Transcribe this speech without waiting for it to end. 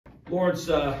Lawrence,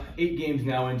 8 games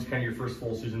now into kind of your first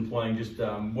full season playing. Just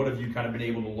what have you kind of been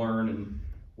able to learn, and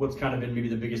what's kind of been maybe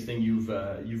the biggest thing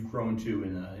you've grown to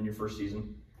in your first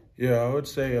season? Yeah, I would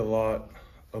say a lot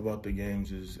about the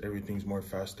games is everything's more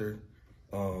faster.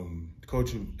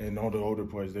 Coach and all the older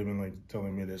players, they've been like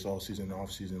telling me this all season,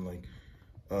 off season, like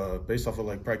based off of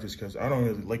like practice, because I don't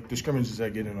really like the scrimmages. I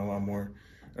get in a lot more,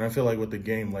 and I feel like with the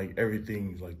game, like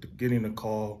everything, like getting a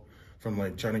call from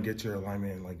like trying to get your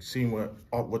alignment, and, like seeing what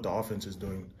the offense is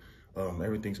doing,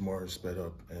 everything's more sped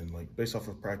up, and like based off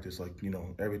of practice, like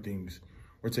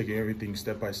we're taking everything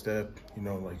step by step,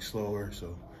 like slower.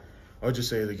 So I would just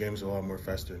say the game's a lot more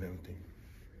faster than everything.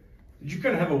 Did you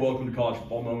kind of have a welcome to college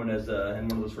football moment as in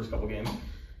one of those first couple games?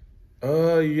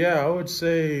 Yeah, I would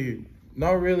say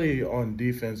not really on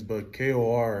defense, but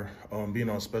KOR, being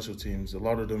on special teams. A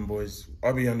lot of them boys,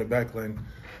 I'll be on the back line,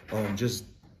 just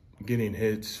getting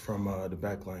hits from the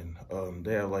back line.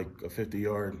 They had like a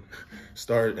 50-yard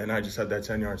start, and I just had that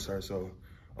 10-yard start. So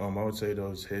I would say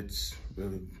those hits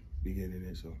really be getting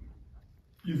it. So.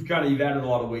 You've added a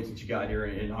lot of weight since you got here,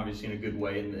 and obviously in a good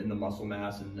way in the muscle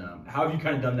mass. And how have you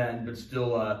kind of done that, but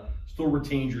still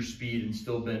retained your speed and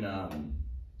still been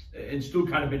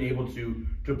kind of been able to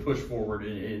push forward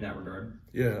in that regard?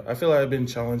 Yeah, I feel like I've been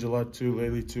challenged a lot too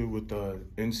lately too with the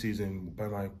in season by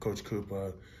my coach Coop.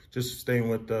 Just staying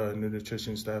with the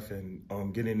nutrition staff and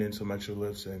getting in some extra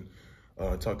lifts and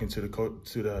talking to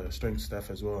the strength staff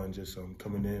as well, and just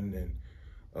coming in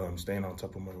and staying on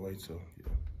top of my weight. So yeah.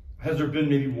 Has there been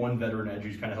maybe one veteran edge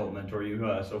who's kind of helped mentor you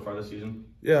so far this season?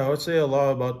 Yeah, I would say a lot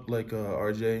about like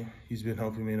RJ. He's been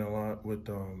helping me a lot with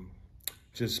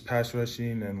just pass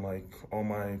rushing and like all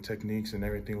my techniques and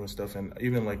everything with stuff. And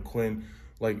even like Quinn,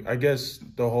 like I guess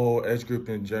the whole edge group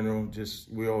in general,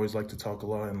 just we always like to talk a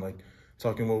lot and like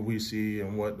talking what we see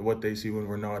and what they see when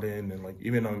we're not in. And like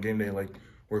even on game day, like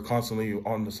we're constantly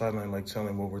on the sideline like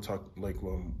telling what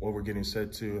what we're getting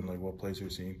set to and like what plays we're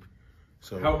seeing.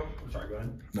 So sorry, go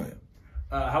ahead. No,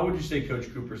 yeah. How would you say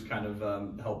Coach Cooper's kind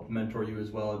of helped mentor you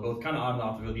as well, both kind of on and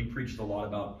off the field? He preaches a lot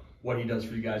about what he does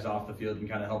for you guys off the field and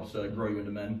kind of helps grow you into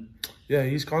men. Yeah,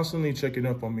 he's constantly checking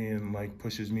up on me and like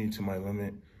pushes me to my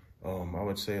limit. I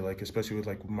would say like especially with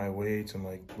like my weights and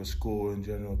like with school in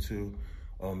general too.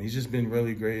 He's just been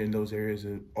really great in those areas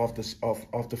off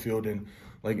the field and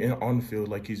like on the field.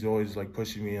 Like he's always like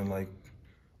pushing me and like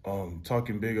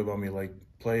talking big about me, like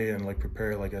play and like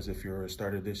prepare like as if you're a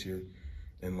starter this year,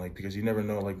 and like because you never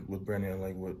know like with Brennan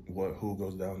like who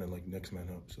goes down and like next man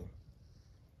up. So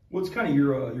what's kind of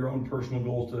your own personal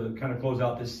goals to kind of close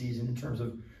out this season in terms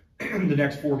of the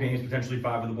next 4 games, potentially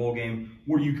 5 in the bowl game?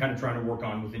 What are you kind of trying to work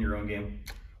on within your own game?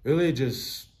 Really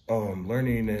just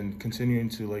learning and continuing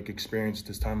to like experience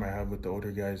this time I have with the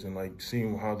older guys and like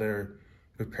seeing how they're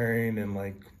preparing and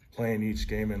like playing each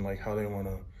game and like how they want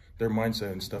to their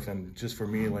mindset and stuff. And just for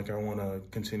me, like I want to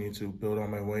continue to build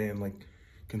on my way and like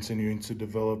continuing to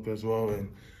develop as well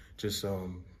and just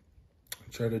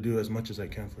try to do as much as I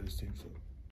can for this team. So.